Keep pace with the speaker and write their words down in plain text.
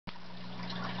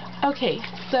Okay,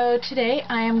 so today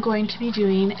I am going to be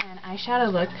doing an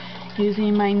eyeshadow look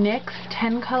using my NYX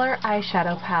 10 color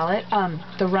eyeshadow palette,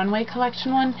 the Runway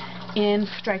Collection one in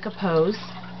Strike a Pose.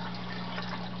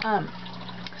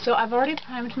 So I've already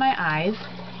primed my eyes,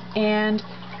 and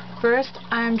first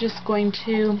I'm just going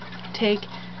to take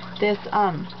this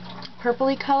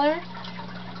purpley color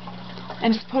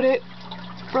and just put it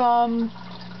from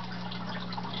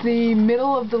the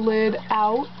middle of the lid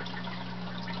out.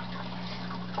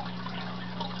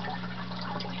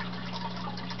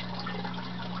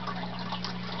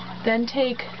 Then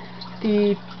take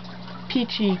the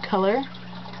peachy color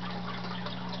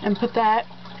and put that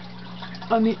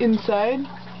on the inside.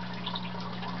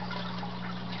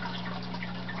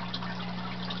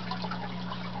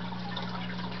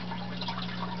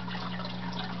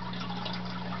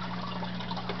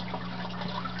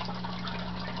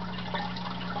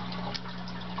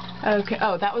 Okay,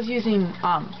 oh, that was using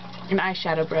an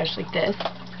eyeshadow brush like this.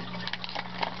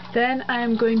 Then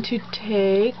I'm going to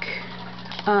take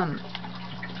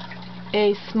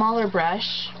a smaller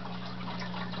brush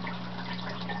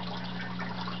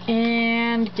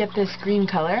and get this green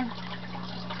color.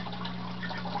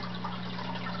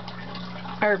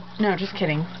 Or, no, just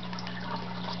kidding.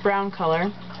 Brown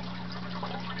color.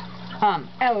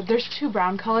 Oh, there's two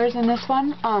brown colors in this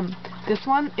one. This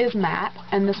one is matte,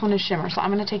 and this one is shimmer, so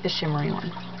I'm going to take the shimmery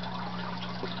one.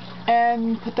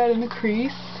 And put that in the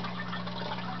crease.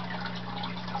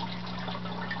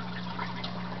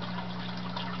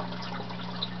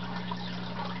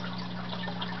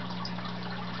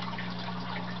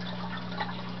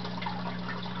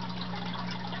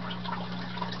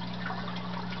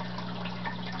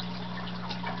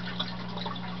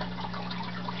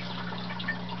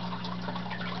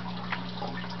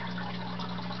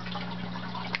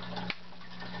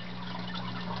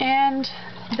 And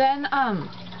then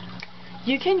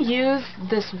you can use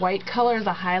this white color as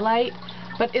a highlight,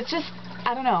 but it's just,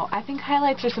 I don't know, I think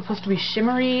highlights are supposed to be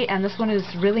shimmery, and this one is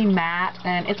really matte,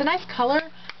 and it's a nice color,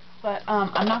 but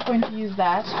I'm not going to use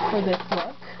that for this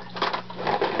look.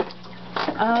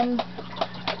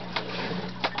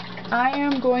 I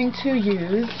am going to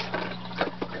use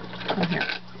here,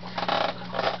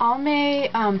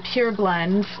 Almay Pure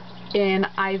Blend in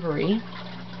Ivory.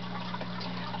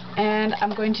 And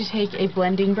I'm going to take a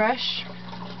blending brush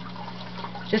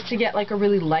just to get like a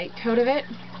really light coat of it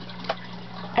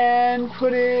and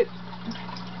put it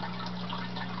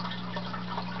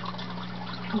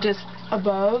just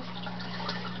above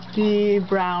the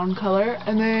brown color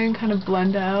and then kind of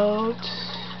blend out.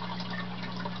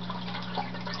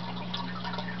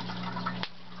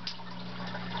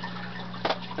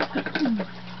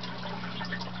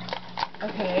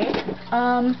 Okay,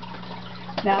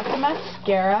 now for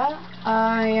mascara,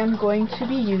 I am going to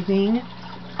be using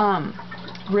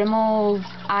Rimmel's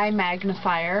Eye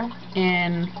Magnifier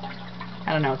in,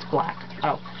 I don't know, it's black.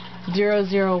 Oh,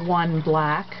 001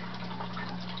 black.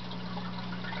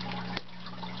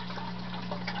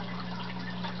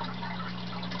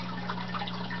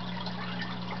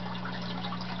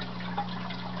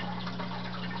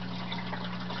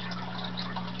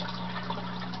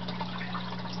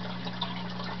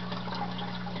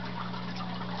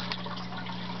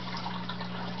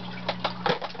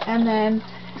 And then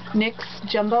NYX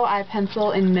Jumbo Eye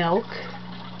Pencil in Milk.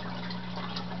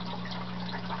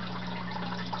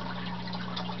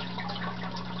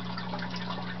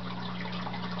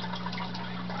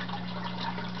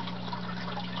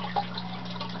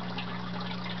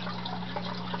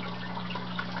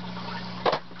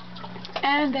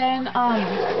 And then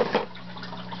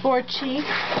for cheeks,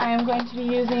 I am going to be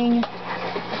using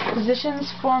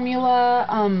Physicians Formula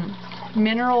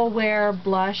Mineral Wear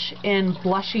Blush in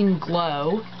Blushing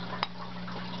Glow.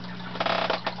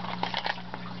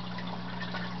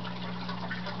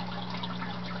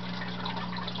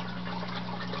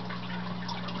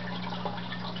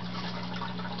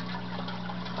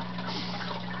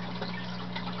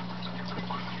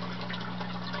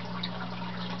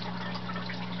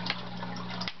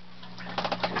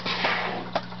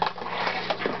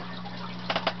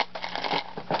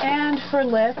 And for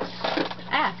lips,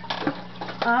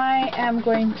 I am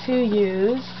going to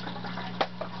use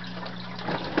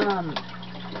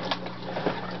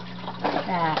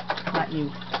not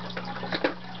you,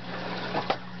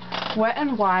 Wet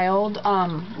n Wild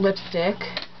lipstick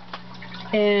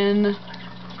in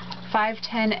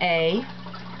 510A.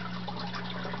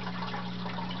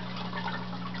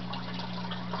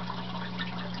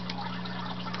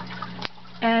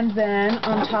 And then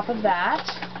on top of that,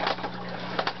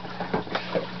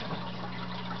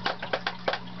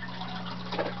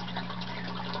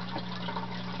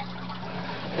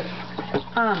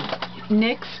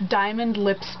 NYX Diamond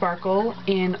Lip Sparkle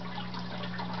in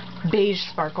Beige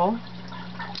Sparkle.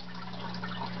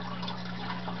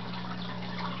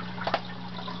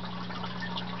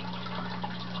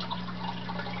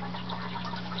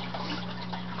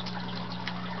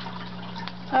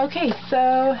 Okay,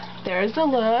 so there's the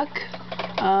look.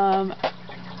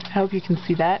 I hope you can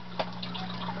see that.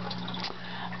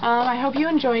 I hope you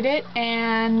enjoyed it,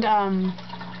 and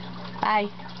bye.